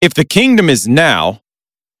If the kingdom is now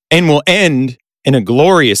and will end in a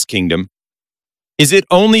glorious kingdom, is it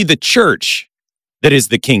only the church that is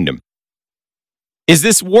the kingdom? Is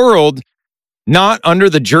this world not under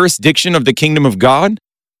the jurisdiction of the kingdom of God?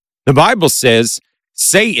 The Bible says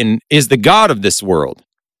Satan is the god of this world.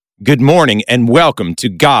 Good morning and welcome to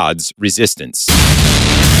God's Resistance.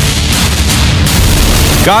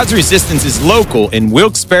 God's Resistance is local in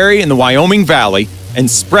Wilkes-Barre in the Wyoming Valley and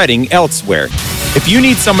spreading elsewhere. If you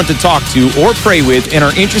need someone to talk to or pray with and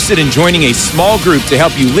are interested in joining a small group to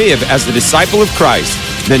help you live as a disciple of Christ,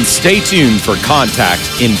 then stay tuned for contact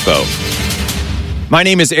info. My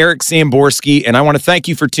name is Eric Samborski, and I want to thank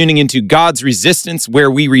you for tuning into God's Resistance,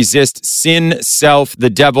 where we resist sin, self, the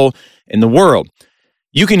devil, and the world.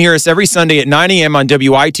 You can hear us every Sunday at 9 a.m. on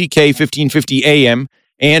WITK 1550 AM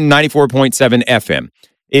and 94.7 FM.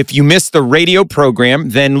 If you missed the radio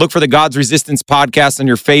program, then look for the God's Resistance podcast on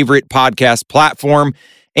your favorite podcast platform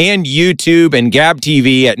and YouTube and Gab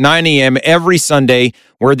TV at 9 a.m. every Sunday,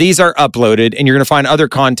 where these are uploaded, and you're going to find other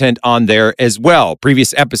content on there as well,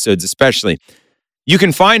 previous episodes especially. You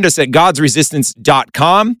can find us at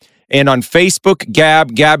godsresistance.com and on Facebook,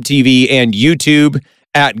 Gab TV, and YouTube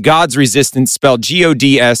at God's Resistance, spelled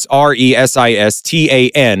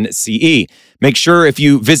GODSRESISTANCE. Make sure if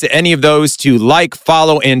you visit any of those to like,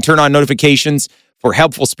 follow, and turn on notifications for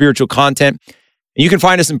helpful spiritual content. And you can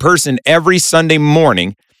find us in person every Sunday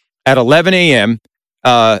morning at 11 a.m.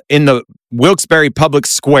 In the Wilkes-Barre Public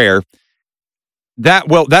Square.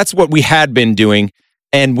 That's what we had been doing,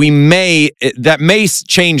 and that may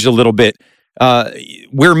change a little bit.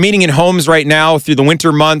 We're meeting in homes right now through the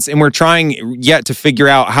winter months, and we're trying yet to figure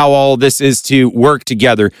out how all this is to work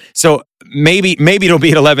together. So maybe it'll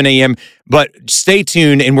be at 11 a.m., but stay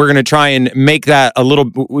tuned, and we're going to try and make that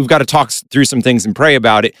we've got to talk through some things and pray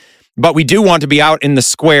about it. But we do want to be out in the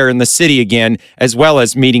square in the city again, as well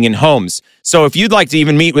as meeting in homes. So if you'd like to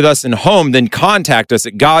even meet with us in home, then contact us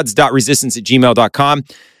at gods.resistance@gmail.com.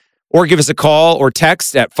 or give us a call or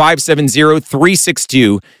text at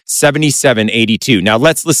 570-362-7782. Now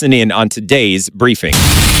let's listen in on today's briefing.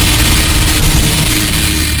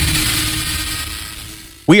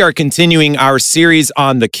 We are continuing our series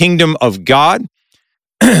on the kingdom of God.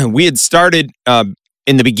 We had started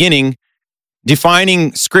in the beginning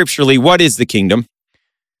defining scripturally what is the kingdom.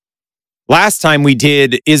 Last time we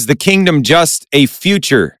did, is the kingdom just a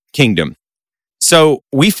future kingdom? So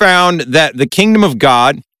we found that the kingdom of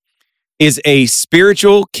God is a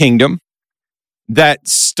spiritual kingdom that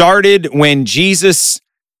started when Jesus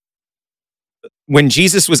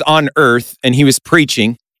was on earth and he was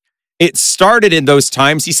preaching. It started in those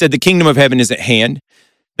times. He said the kingdom of heaven is at hand.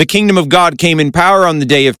 The kingdom of God came in power on the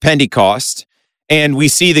day of Pentecost, and we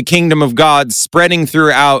see the kingdom of God spreading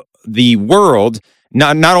throughout the world.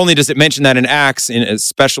 Not only does it mention that in Acts, in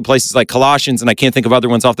special places like Colossians, and I can't think of other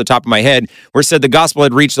ones off the top of my head, where it said the gospel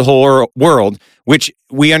had reached the whole world, which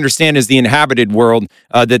we understand is the inhabited world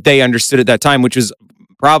that they understood at that time, which was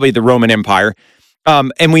probably the Roman Empire.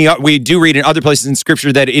 And we do read in other places in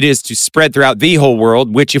Scripture that it is to spread throughout the whole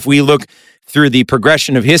world, which if we look through the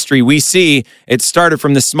progression of history, we see it started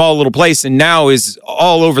from this small little place and now is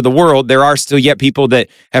all over the world. There are still yet people that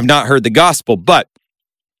have not heard the gospel, but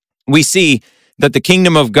we see that the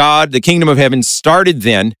kingdom of God, the kingdom of heaven, started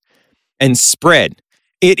then and spread.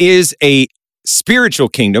 It is a spiritual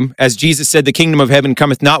kingdom. As Jesus said, the kingdom of heaven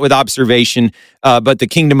cometh not with observation, but the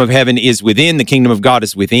kingdom of heaven is within, the kingdom of God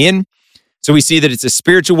is within. So we see that it's a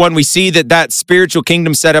spiritual one. We see that spiritual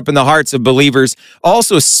kingdom set up in the hearts of believers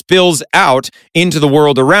also spills out into the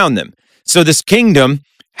world around them. So this kingdom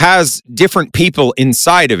has different people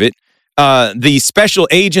inside of it. The special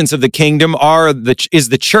agents of the kingdom is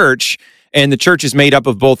the church, and the church is made up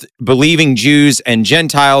of both believing Jews and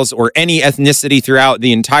Gentiles, or any ethnicity throughout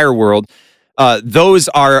the entire world. Those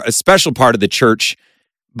are a special part of the church.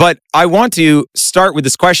 But I want to start with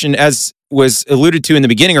this question, as was alluded to in the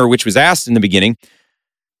beginning, or which was asked in the beginning.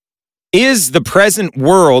 Is the present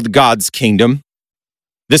world God's kingdom,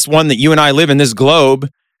 this one that you and I live in, this globe,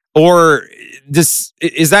 or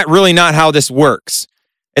is that really not how this works?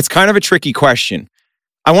 It's kind of a tricky question.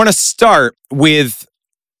 I want to start with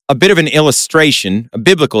a bit of an illustration, a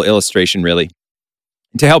biblical illustration, really,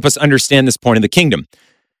 to help us understand this point of the kingdom.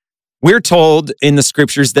 We're told in the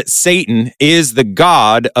scriptures that Satan is the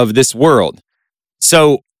god of this world.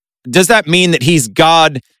 So does that mean that he's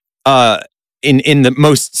God in the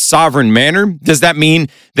most sovereign manner? Does that mean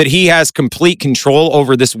that he has complete control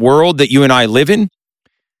over this world that you and I live in?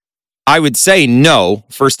 I would say no,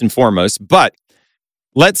 first and foremost, but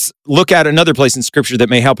let's look at another place in Scripture that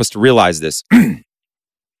may help us to realize this.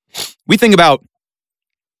 We think about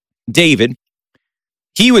David,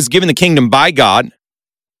 He was given the kingdom by God.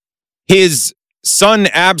 His son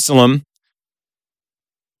Absalom,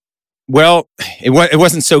 well, it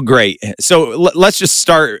wasn't so great. So let's just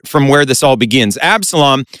start from where this all begins.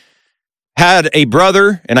 Absalom had a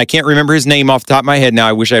brother, and I can't remember his name off the top of my head now.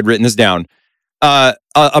 I wish I had written this down.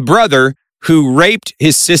 A brother who raped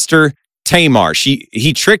his sister Tamar.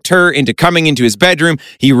 He tricked her into coming into his bedroom.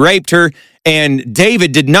 He raped her, and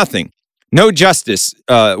David did nothing. No justice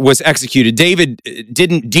was executed. David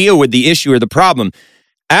didn't deal with the issue or the problem.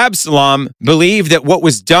 Absalom believed that what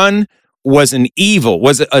was done was an evil,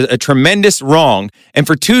 was a tremendous wrong. And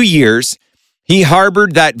for 2 years, he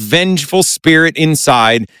harbored that vengeful spirit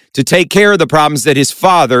inside to take care of the problems that his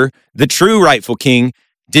father, the true rightful king,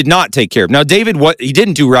 did not take care of. Now, David, he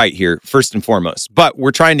didn't do right here, first and foremost, but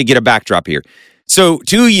we're trying to get a backdrop here. So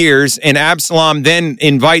 2 years, and Absalom then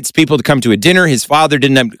invites people to come to a dinner. His father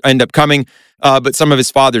didn't end up coming, but some of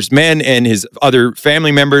his father's men and his other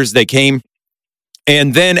family members, they came.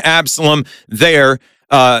 And then Absalom there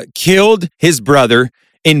killed his brother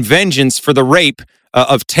in vengeance for the rape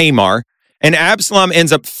of Tamar. And Absalom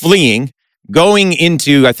ends up fleeing, going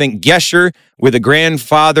into, I think, Geshur with a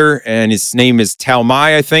grandfather, and his name is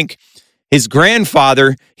Talmai, I think. His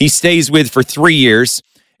grandfather, he stays with for 3 years.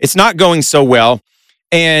 It's not going so well.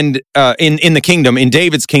 And in the kingdom, in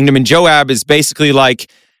David's kingdom, and Joab is basically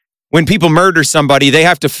like, when people murder somebody, they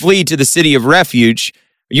have to flee to the city of refuge.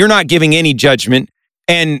 You're not giving any judgment.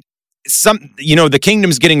 And the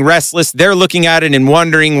kingdom's getting restless. They're looking at it and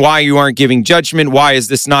wondering why you aren't giving judgment. Why is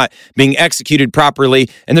this not being executed properly?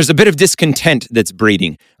 And there's a bit of discontent that's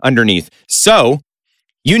breeding underneath. So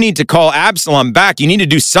you need to call Absalom back. You need to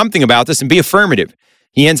do something about this and be affirmative.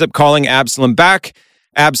 He ends up calling Absalom back.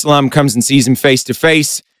 Absalom comes and sees him face to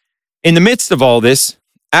face. In the midst of all this,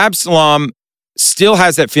 Absalom still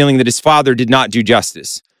has that feeling that his father did not do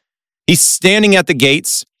justice. He's standing at the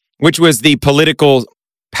gates, which was the political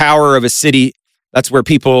power of a city. That's where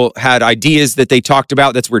people had ideas that they talked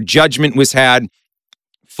about. That's where judgment was had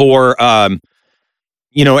for,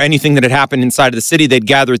 anything that had happened inside of the city. They'd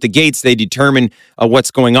gather at the gates. They determine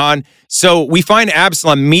what's going on. So we find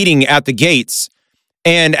Absalom meeting at the gates.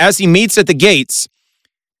 And as he meets at the gates,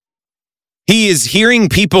 he is hearing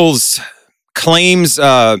people's claims.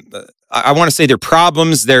 I want to say their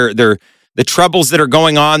problems, the troubles that are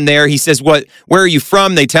going on there. He says, where are you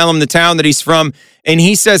from? They tell him the town that he's from. And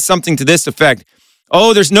he says something to this effect.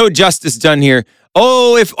 Oh, there's no justice done here.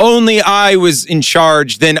 Oh, if only I was in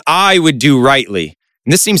charge, then I would do rightly.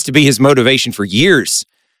 And this seems to be his motivation for years.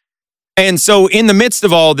 And so in the midst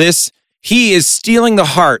of all this, he is stealing the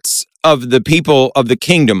hearts of the people of the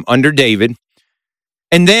kingdom under David.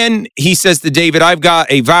 And then he says to David, I've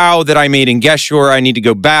got a vow that I made in Geshur. I need to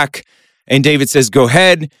go back. And David says, go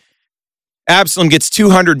ahead. Absalom gets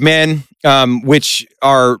 200 men, which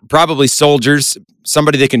are probably soldiers,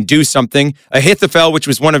 somebody that can do something. Ahithophel, which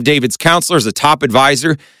was one of David's counselors, a top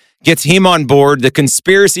advisor, gets him on board. The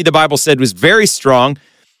conspiracy, the Bible said, was very strong.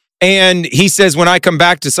 And he says, when I come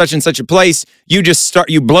back to such and such a place, you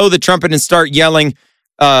blow the trumpet and start yelling,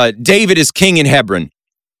 David is king in Hebron,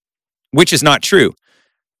 which is not true.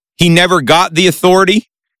 He never got the authority.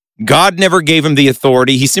 God never gave him the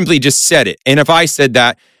authority. He simply just said it. And if I said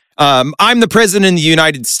that, I'm the president of the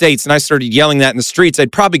United States, and I started yelling that in the streets,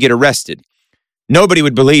 I'd probably get arrested. Nobody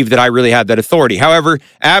would believe that I really had that authority. However,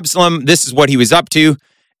 Absalom, this is what he was up to.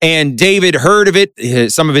 And David heard of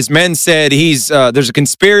it. Some of his men said there's a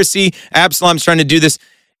conspiracy. Absalom's trying to do this.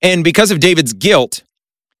 And because of David's guilt,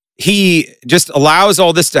 he just allows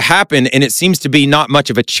all this to happen, and it seems to be not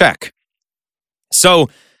much of a check. So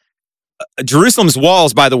Jerusalem's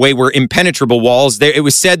walls, by the way, were impenetrable walls. It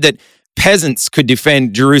was said that peasants could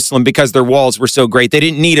defend Jerusalem because their walls were so great. They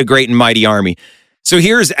didn't need a great and mighty army. So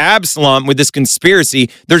here's Absalom with this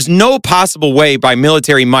conspiracy. There's no possible way by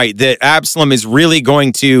military might that Absalom is really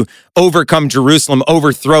going to overcome Jerusalem,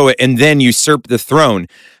 overthrow it, and then usurp the throne.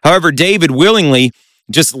 However, David willingly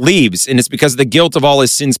just leaves, and it's because of the guilt of all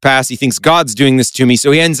his sins past. He thinks God's doing this to me,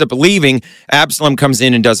 so he ends up leaving. Absalom comes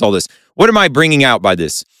in and does all this. What am I bringing out by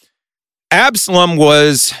this? Absalom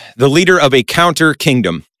was the leader of a counter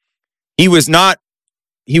kingdom. He was not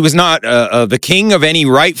the king of any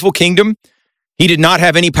rightful kingdom. He did not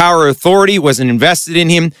have any power or authority, wasn't invested in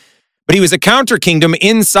him, but he was a counter kingdom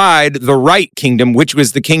inside the right kingdom, which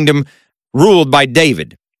was the kingdom ruled by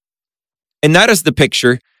David. And that is the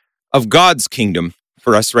picture of God's kingdom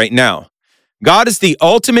for us right now. God is the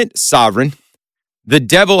ultimate sovereign. The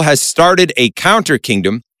devil has started a counter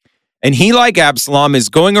kingdom, and he, like Absalom, is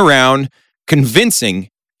going around convincing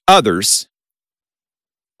others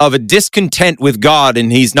of a discontent with God,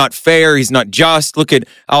 and he's not fair, he's not just. Look at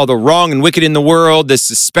all the wrong and wicked in the world, the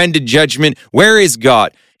suspended judgment. Where is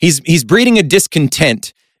God? He's breeding a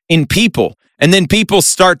discontent in people. And then people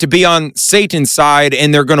start to be on Satan's side,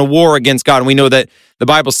 and they're going to war against God. And we know that the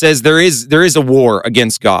Bible says there is a war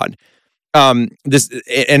against God. And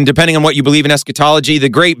depending on what you believe in eschatology, the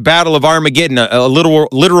great battle of Armageddon, a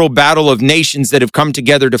literal battle of nations that have come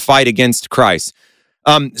together to fight against Christ.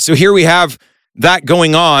 So here we have that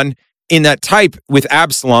going on in that type with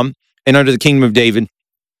Absalom and under the kingdom of David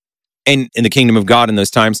and in the kingdom of God in those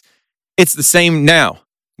times. It's the same now.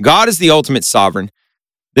 God is the ultimate sovereign.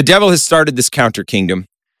 The devil has started this counter kingdom.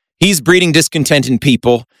 He's breeding discontent in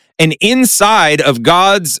people. And inside of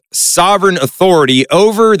God's sovereign authority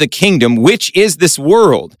over the kingdom, which is this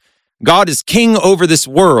world, God is king over this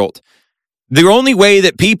world. The only way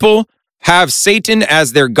that people have Satan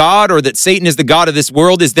as their God, or that Satan is the God of this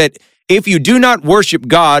world, is that if you do not worship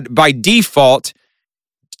God, by default,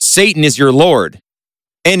 Satan is your Lord.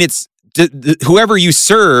 And it's whoever you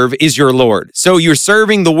serve is your Lord. So you're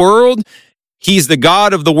serving the world. He's the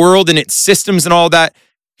God of the world and its systems and all that.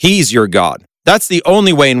 He's your God. That's the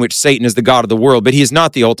only way in which Satan is the God of the world, but he is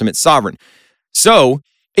not the ultimate sovereign. So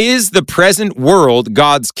is the present world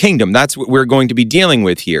God's kingdom? That's what we're going to be dealing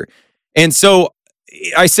with here. And so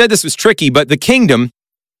I said this was tricky, but the kingdom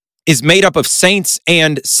is made up of saints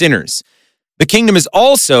and sinners. The kingdom is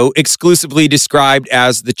also exclusively described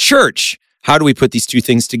as the church. How do we put these two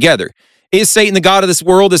things together? Is Satan the God of this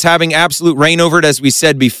world, is having absolute reign over it, as we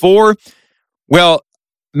said before? Well,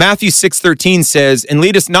 Matthew 6:13 says, "And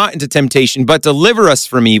lead us not into temptation, but deliver us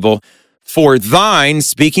from evil. For thine,"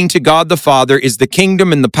 speaking to God the Father, "is the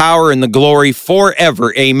kingdom and the power and the glory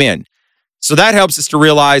forever. Amen." So that helps us to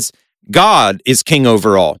realize God is king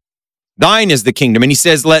over all. Thine is the kingdom. And he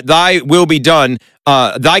says, "Let thy will be done,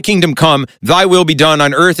 thy kingdom come, thy will be done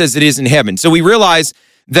on earth as it is in heaven." So we realize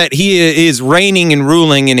that he is reigning and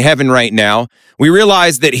ruling in heaven right now. We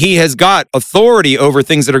realize that he has got authority over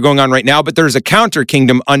things that are going on right now, but there's a counter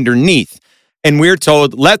kingdom underneath. And we're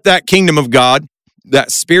told, let that kingdom of God,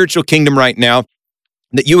 that spiritual kingdom right now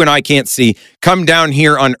that you and I can't see, come down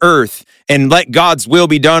here on earth, and let God's will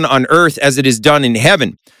be done on earth as it is done in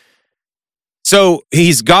heaven. So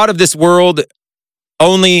he's God of this world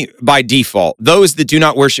only by default. Those that do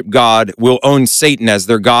not worship God will own Satan as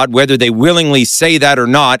their God, whether they willingly say that or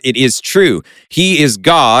not. It is true. He is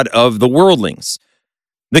God of the worldlings.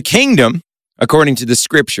 The kingdom, according to the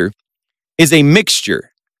scripture, is a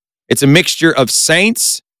mixture. It's a mixture of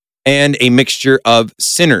saints and a mixture of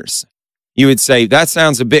sinners. You would say, that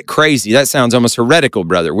sounds a bit crazy. That sounds almost heretical,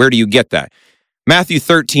 brother. Where do you get that? Matthew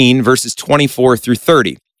 13, verses 24 through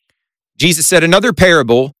 30. Jesus said another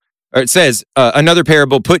parable, or it says, another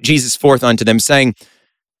parable put Jesus forth unto them, saying,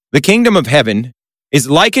 "The kingdom of heaven is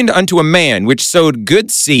likened unto a man which sowed good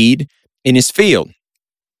seed in his field.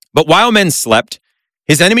 But while men slept,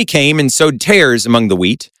 his enemy came and sowed tares among the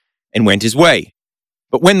wheat, and went his way.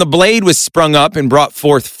 But when the blade was sprung up and brought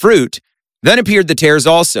forth fruit, then appeared the tares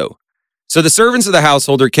also. So the servants of the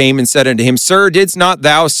householder came and said unto him, Sir, didst not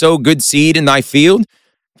thou sow good seed in thy field?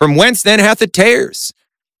 From whence then hath it tares?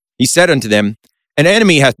 He said unto them, An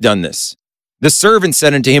enemy hath done this. The servant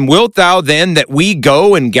said unto him, Wilt thou then that we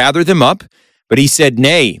go and gather them up? But he said,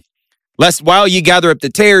 Nay, lest while ye gather up the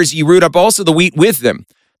tares, ye root up also the wheat with them.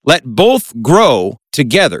 Let both grow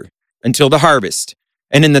together until the harvest.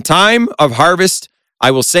 And in the time of harvest,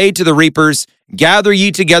 I will say to the reapers, Gather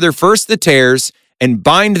ye together first the tares, and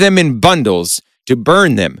bind them in bundles to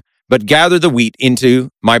burn them, but gather the wheat into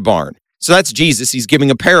my barn. So that's Jesus. He's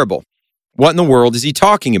giving a parable. What in the world is he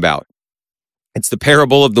talking about? It's the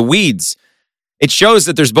parable of the weeds. It shows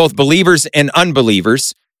that there's both believers and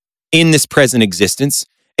unbelievers in this present existence.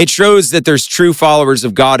 It shows that there's true followers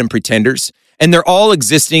of God and pretenders, and they're all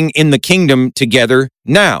existing in the kingdom together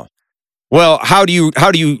now. Well, how do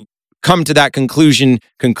you come to that conclusion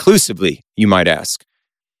conclusively, you might ask?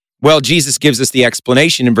 Well, Jesus gives us the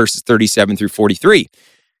explanation in verses 37 through 43.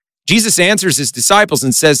 Jesus answers his disciples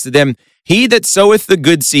and says to them, He that soweth the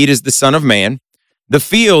good seed is the Son of Man. The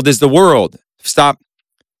field is the world. Stop.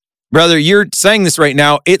 Brother, you're saying this right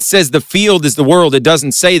now. It says the field is the world. It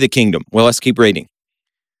doesn't say the kingdom. Well, let's keep reading.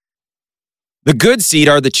 The good seed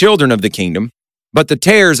are the children of the kingdom, but the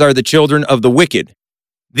tares are the children of the wicked.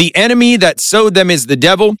 The enemy that sowed them is the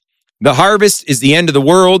devil. The harvest is the end of the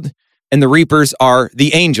world, and the reapers are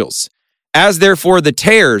the angels. As therefore the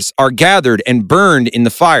tares are gathered and burned in the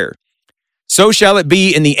fire, so shall it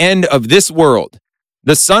be in the end of this world.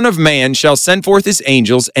 The Son of Man shall send forth his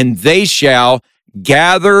angels, and they shall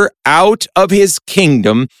gather out of his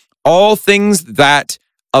kingdom all things that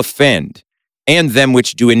offend, and them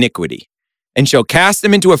which do iniquity, and shall cast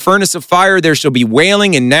them into a furnace of fire. There shall be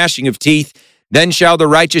wailing and gnashing of teeth. Then shall the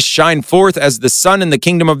righteous shine forth as the sun in the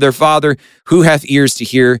kingdom of their Father. Who hath ears to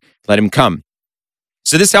hear, let him come.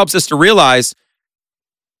 So this helps us to realize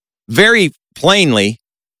very plainly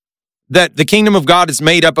that the kingdom of God is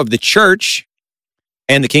made up of the church,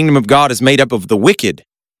 and the kingdom of God is made up of the wicked.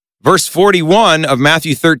 Verse 41 of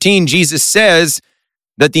Matthew 13, Jesus says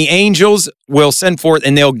that the angels will send forth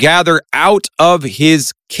and they'll gather out of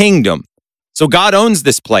his kingdom. So God owns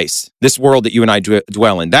this place, this world that you and I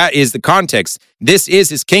dwell in. That is the context. This is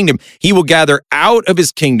his kingdom. He will gather out of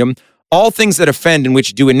his kingdom all things that offend and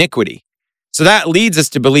which do iniquity. So that leads us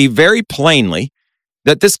to believe very plainly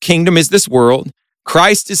that this kingdom is this world.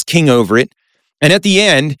 Christ is king over it. And at the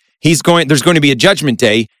end, there's going to be a judgment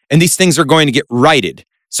day, and these things are going to get righted.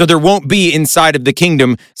 So there won't be inside of the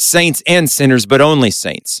kingdom saints and sinners, but only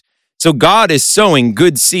saints. So God is sowing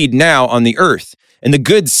good seed now on the earth. And the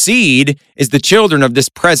good seed is the children of this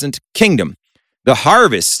present kingdom. The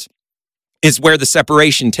harvest is where the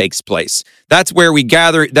separation takes place. That's where we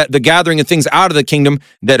gather, the gathering of things out of the kingdom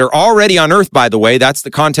that are already on earth, by the way. That's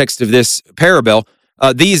the context of this parable.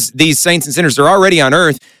 These saints and sinners are already on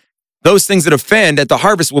earth. Those things that offend at the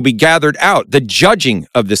harvest will be gathered out, the judging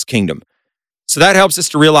of this kingdom. So that helps us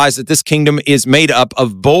to realize that this kingdom is made up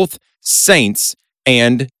of both saints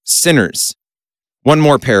and sinners. One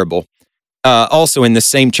more parable. Also in the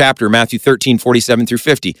same chapter, Matthew 13, 47 through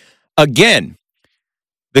 50. Again,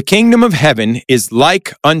 the kingdom of heaven is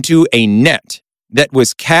like unto a net that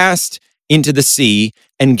was cast into the sea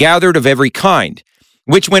and gathered of every kind,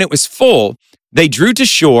 which when it was full, they drew to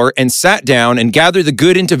shore and sat down and gathered the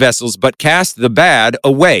good into vessels, but cast the bad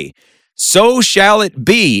away. So shall it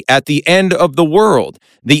be at the end of the world.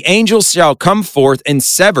 The angels shall come forth and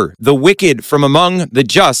sever the wicked from among the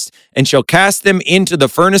just, and shall cast them into the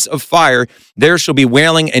furnace of fire. There shall be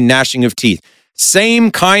wailing and gnashing of teeth.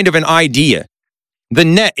 Same kind of an idea. The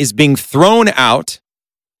net is being thrown out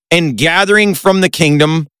and gathering from the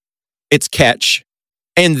kingdom its catch.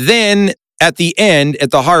 And then at the end,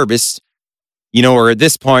 at the harvest, or at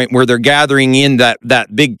this point where they're gathering in that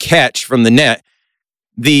big catch from the net,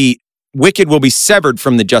 the wicked will be severed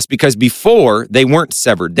from the just, because before they weren't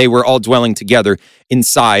severed. They were all dwelling together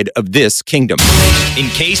inside of this kingdom. In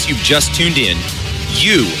case you've just tuned in,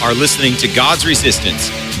 you are listening to God's Resistance,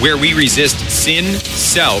 where we resist sin,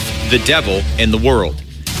 self, the devil, and the world.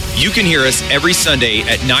 You can hear us every Sunday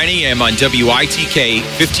at 9 a.m. on WITK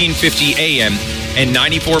 1550 AM and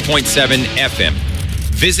 94.7 FM.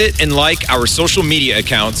 Visit and like our social media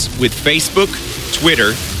accounts with Facebook,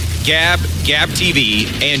 Twitter, Gab TV,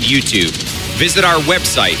 and YouTube. Visit our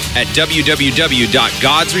website at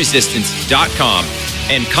www.godsresistance.com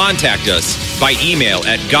and contact us by email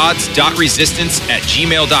at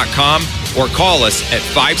gods.resistance@gmail.com or call us at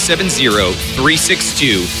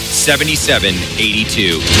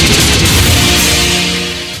 570-362-7782.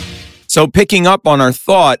 So picking up on our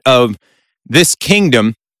thought of this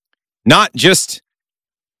kingdom, not just,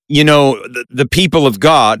 the people of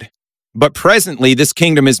God, but presently, this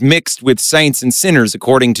kingdom is mixed with saints and sinners,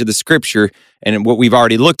 according to the scripture and what we've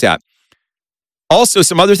already looked at. Also,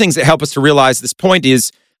 some other things that help us to realize this point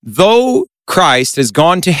is, though Christ has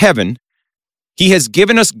gone to heaven, he has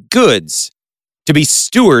given us goods to be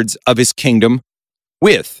stewards of his kingdom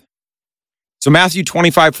with. So Matthew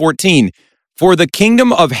 25:14, for the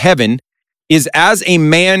kingdom of heaven is as a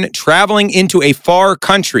man traveling into a far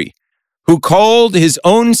country, who called his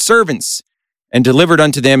own servants and delivered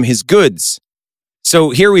unto them his goods.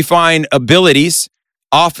 So here we find abilities,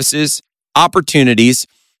 offices, opportunities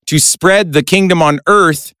to spread the kingdom on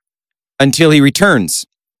earth until he returns.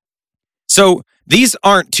 So these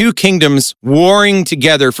aren't two kingdoms warring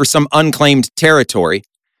together for some unclaimed territory.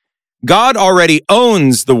 God already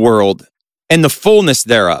owns the world and the fullness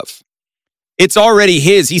thereof. It's already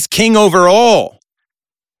his. He's king over all.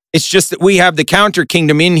 It's just that we have the counter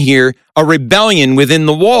kingdom in here, a rebellion within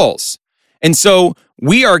the walls. And so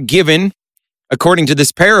we are given, according to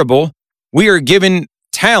this parable, we are given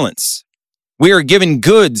talents. We are given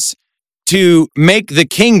goods to make the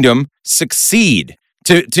kingdom succeed.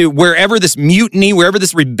 To wherever this mutiny, wherever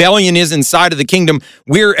this rebellion is inside of the kingdom,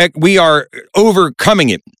 we are overcoming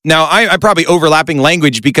it. Now, I'm probably overlapping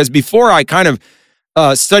language, because before I kind of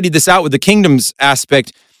studied this out with the kingdom's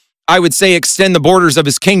aspect, I would say extend the borders of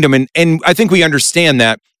his kingdom. And I think we understand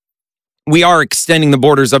that. We are extending the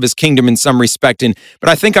borders of his kingdom in some respect. But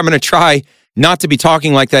I think I'm going to try not to be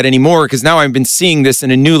talking like that anymore, because now I've been seeing this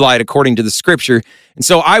in a new light according to the scripture. And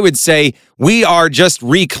so I would say we are just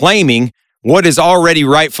reclaiming what is already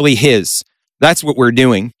rightfully his. That's what we're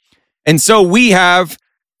doing. And so we have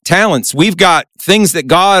talents. We've got things that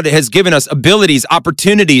God has given us, abilities,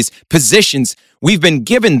 opportunities, positions. We've been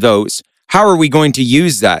given those. How are we going to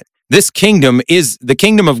use that? This kingdom is, the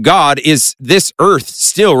kingdom of God is this earth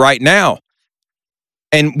still right now.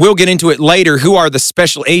 And we'll get into it later. Who are the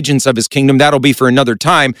special agents of his kingdom? That'll be for another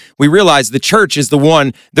time. We realize the church is the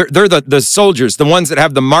one, they're the soldiers, the ones that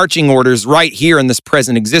have the marching orders right here in this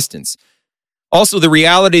present existence. Also, the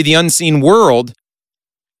reality of the unseen world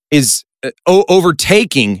is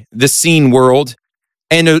overtaking the seen world,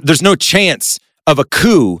 and there's no chance of a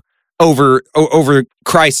coup over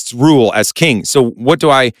Christ's rule as king. So where do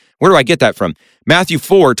I get that from? Matthew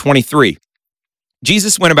 4:23.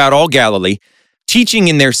 Jesus went about all Galilee, teaching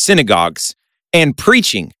in their synagogues and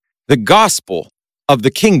preaching the gospel of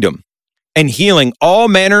the kingdom and healing all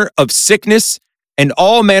manner of sickness and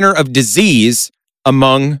all manner of disease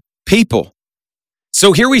among people.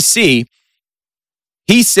 So here we see,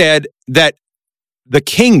 he said that the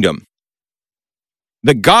kingdom,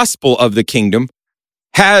 the gospel of the kingdom,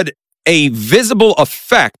 had a visible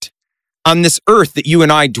effect on this earth that you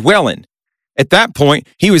and I dwell in. At that point,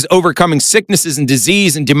 he was overcoming sicknesses and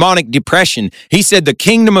disease and demonic depression. He said the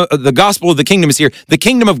kingdom of the gospel of the kingdom is here. The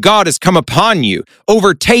kingdom of God has come upon you,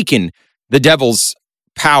 overtaken the devil's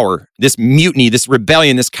power, this mutiny, this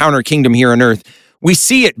rebellion, this counter kingdom here on earth. We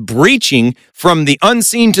see it breaching from the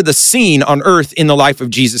unseen to the seen on earth in the life of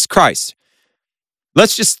Jesus Christ.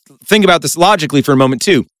 Let's just think about this logically for a moment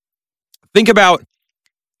too.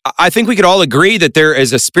 I think we could all agree that there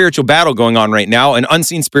is a spiritual battle going on right now, an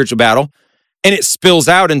unseen spiritual battle, and it spills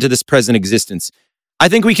out into this present existence. I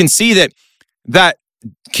think we can see that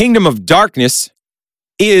kingdom of darkness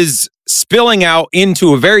is spilling out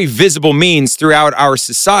into a very visible means throughout our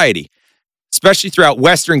society, especially throughout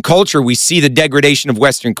Western culture. We see the degradation of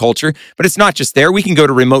Western culture, but it's not just there. We can go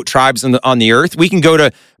to remote tribes on the earth. We can go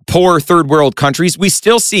to poor third world countries. We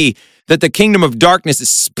still see that the kingdom of darkness is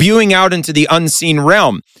spewing out into the unseen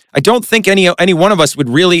realm. I don't think any one of us would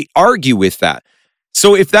really argue with that.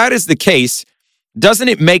 So if that is the case, doesn't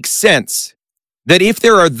it make sense that if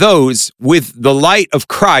there are those with the light of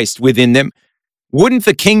Christ within them, wouldn't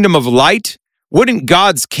the kingdom of light, wouldn't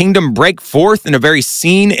God's kingdom break forth in a very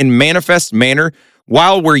seen and manifest manner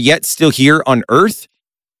while we're yet still here on earth?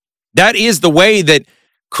 That is the way that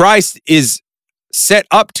Christ is set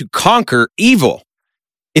up to conquer evil.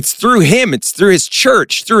 It's through him, it's through his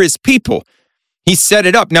church, through his people. He set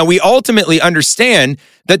it up. Now, we ultimately understand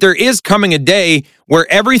that there is coming a day where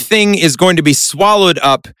everything is going to be swallowed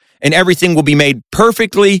up and everything will be made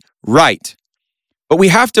perfectly right. But we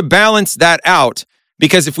have to balance that out,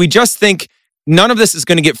 because if we just think none of this is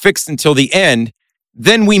going to get fixed until the end,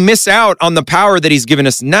 then we miss out on the power that he's given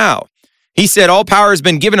us now. He said, all power has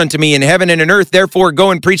been given unto me in heaven and in earth. Therefore,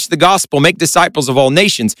 go and preach the gospel, make disciples of all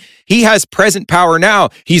nations. He has present power now.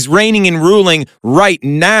 He's reigning and ruling right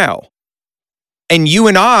now. And you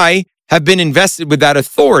and I have been invested with that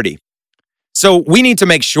authority. So we need to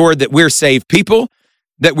make sure that we're saved people,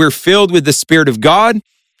 that we're filled with the Spirit of God,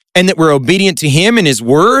 and that we're obedient to him and his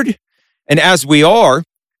word. And as we are,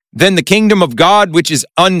 then the kingdom of God, which is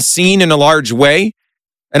unseen in a large way,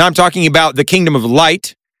 and I'm talking about the kingdom of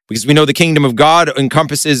light, because we know the kingdom of God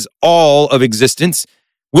encompasses all of existence,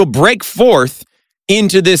 will break forth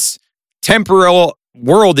into this temporal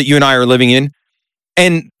world that you and I are living in.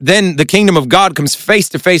 And then the kingdom of God comes face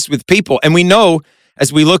to face with people. And we know,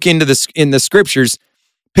 as we look into this in the scriptures,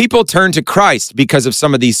 people turn to Christ because of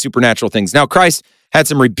some of these supernatural things. Now, Christ had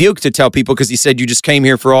some rebuke to tell people because he said, you just came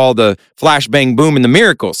here for all the flash, bang, boom, and the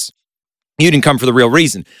miracles. You didn't come for the real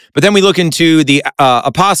reason. But then we look into the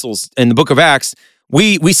apostles in the book of Acts.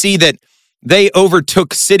 We see that they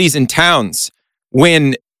overtook cities and towns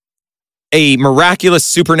when a miraculous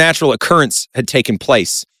supernatural occurrence had taken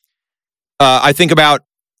place. I think about,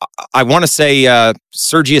 I want to say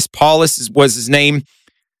Sergius Paulus was his name.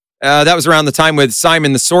 That was around the time with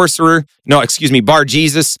Simon the sorcerer. Bar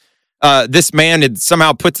Jesus. This man had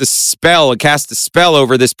somehow cast a spell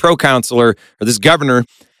over this proconsul or this governor,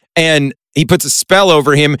 and he puts a spell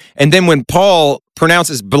over him. And then when Paul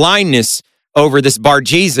pronounces blindness over this Bar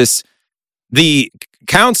Jesus, the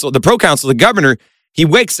proconsul, the governor, he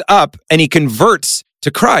wakes up and he converts to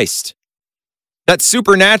Christ. That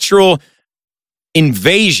supernatural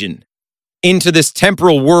invasion into this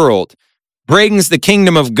temporal world brings the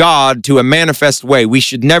kingdom of God to a manifest way. We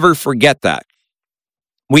should never forget that.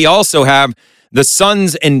 We also have the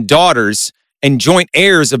sons and daughters and joint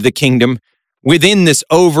heirs of the kingdom within this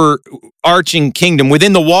overarching kingdom,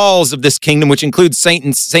 within the walls of this kingdom, which includes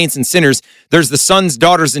saints and sinners. There's the sons,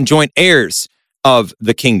 daughters, and joint heirs of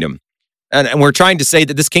the kingdom. And we're trying to say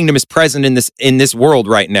that this kingdom is present in this world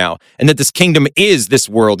right now, and that this kingdom is this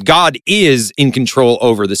world. God is in control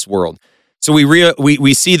over this world. So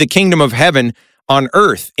we see the kingdom of heaven on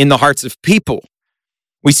earth in the hearts of people.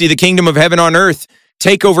 We see the kingdom of heaven on earth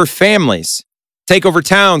take over families, take over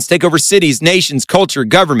towns, take over cities, nations, culture,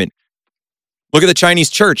 government. Look at the Chinese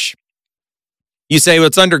church. You say, well,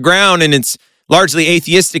 it's underground and it's largely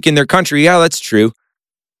atheistic in their country. Yeah, that's true.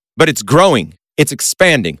 But it's growing. It's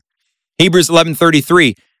expanding. Hebrews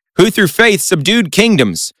 11:33, who through faith subdued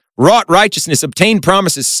kingdoms, wrought righteousness, obtained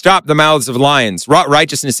promises, stopped the mouths of lions. Wrought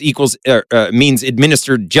righteousness means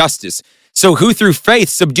administered justice. So who through faith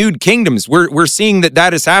subdued kingdoms? We're seeing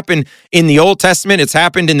that has happened in the Old Testament. It's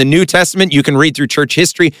happened in the New Testament. You can read through church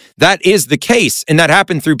history. That is the case. And that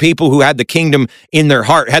happened through people who had the kingdom in their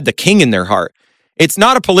heart, had the king in their heart. It's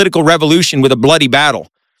not a political revolution with a bloody battle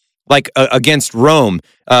like against Rome.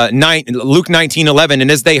 Luke 19:11. And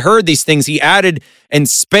as they heard these things, he added and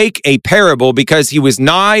spake a parable because he was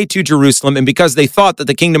nigh to Jerusalem and because they thought that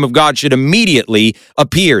the kingdom of God should immediately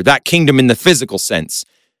appear, that kingdom in the physical sense.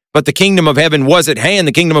 But the kingdom of heaven was at hand.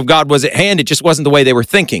 The kingdom of God was at hand. It just wasn't the way they were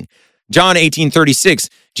thinking. John 18:36,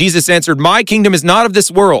 Jesus answered, my kingdom is not of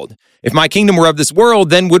this world. If my kingdom were of this world,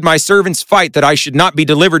 then would my servants fight that I should not be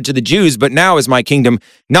delivered to the Jews, but now is my kingdom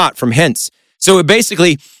not from hence. So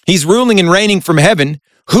basically, he's ruling and reigning from heaven.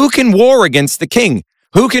 Who can war against the king?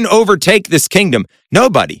 Who can overtake this kingdom?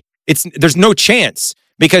 Nobody. There's no chance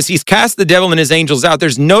because he's cast the devil and his angels out.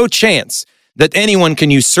 There's no chance that anyone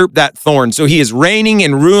can usurp that thorn. So he is reigning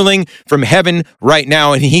and ruling from heaven right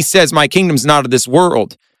now. And he says, my kingdom's not of this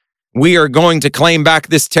world. We are going to claim back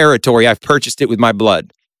this territory. I've purchased it with my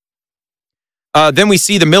blood. Then we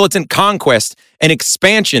see the militant conquest and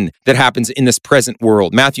expansion that happens in this present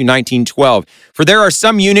world. Matthew 19:12. For there are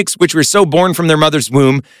some eunuchs which were so born from their mother's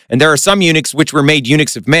womb, and there are some eunuchs which were made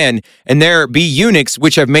eunuchs of men, and there be eunuchs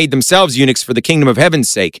which have made themselves eunuchs for the kingdom of heaven's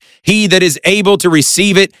sake. He that is able to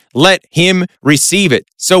receive it, let him receive it.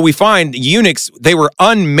 So we find eunuchs, they were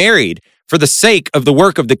unmarried for the sake of the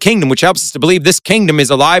work of the kingdom, which helps us to believe this kingdom is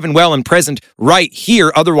alive and well and present right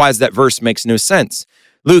here. Otherwise, that verse makes no sense.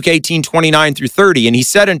 Luke 18:29-30, and he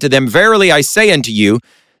said unto them, verily I say unto you,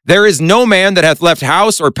 there is no man that hath left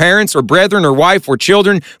house or parents or brethren or wife or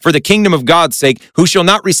children for the kingdom of God's sake, who shall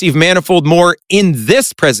not receive manifold more in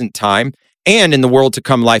this present time and in the world to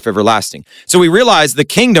come life everlasting. So we realize the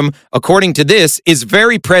kingdom, according to this, is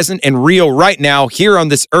very present and real right now here on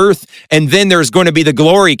this earth, and then there's going to be the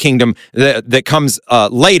glory kingdom that comes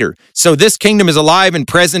later. So this kingdom is alive and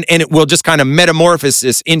present, and it will just kind of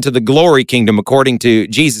metamorphosis into the glory kingdom according to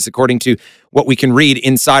Jesus, according to what we can read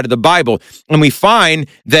inside of the Bible. And we find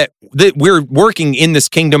that we're working in this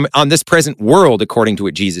kingdom on this present world, according to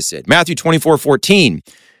what Jesus said. Matthew 24:14.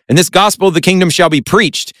 And this gospel of the kingdom shall be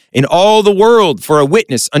preached in all the world for a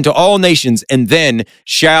witness unto all nations, and then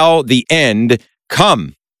shall the end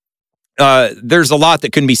come. There's a lot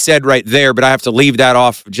that can be said right there, but I have to leave that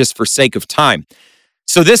off just for sake of time.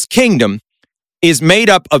 So this kingdom is made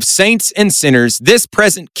up of saints and sinners. This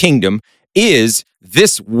present kingdom is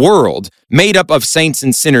this world made up of saints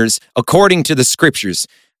and sinners according to the scriptures.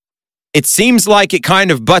 It seems like it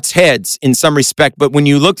kind of butts heads in some respect, but when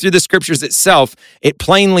you look through the scriptures itself, it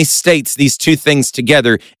plainly states these two things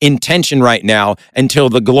together in tension right now until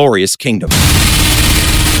the glorious kingdom.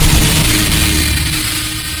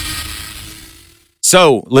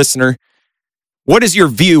 So, listener, what is your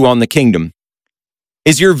view on the kingdom?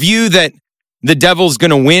 Is your view that the devil's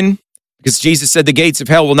going to win? Because Jesus said the gates of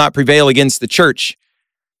hell will not prevail against the church.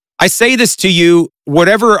 I say this to you,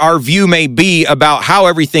 whatever our view may be about how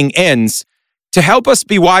everything ends, to help us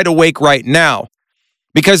be wide awake right now.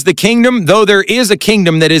 Because the kingdom, though there is a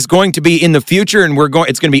kingdom that is going to be in the future and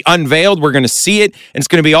it's going to be unveiled, we're going to see it, and it's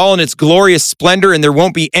going to be all in its glorious splendor, and there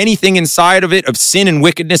won't be anything inside of it of sin and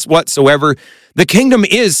wickedness whatsoever. The kingdom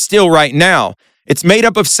is still right now. It's made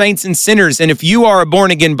up of saints and sinners, and if you are a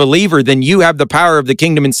born-again believer, then you have the power of the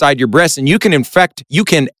kingdom inside your breast, and you can infect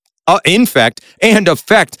and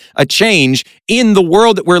affect a change in the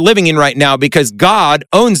world that we're living in right now because God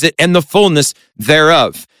owns it and the fullness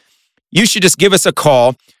thereof. You should just give us a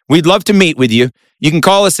call. We'd love to meet with you. You can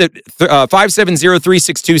call us at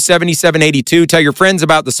 570-362-7782. Tell your friends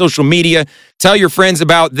about the social media. Tell your friends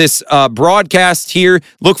about this broadcast here.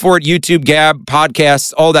 Look for it, YouTube, Gab,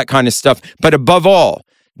 podcasts, all that kind of stuff. But above all,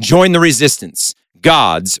 join the resistance,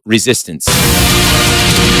 God's resistance.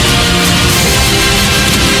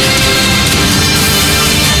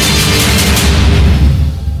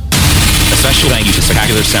 Special thank you to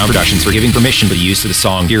Spectacular Sound Productions for giving permission for the use of the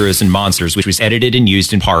song Heroes and Monsters, which was edited and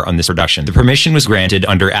used in part on this production. The permission was granted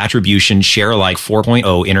under Attribution Share Alike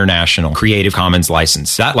 4.0 International Creative Commons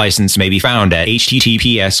license. That license may be found at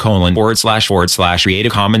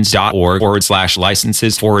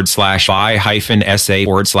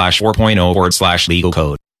https://creativecommons.org/licenses/by-sa/4.0/legal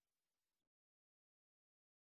code.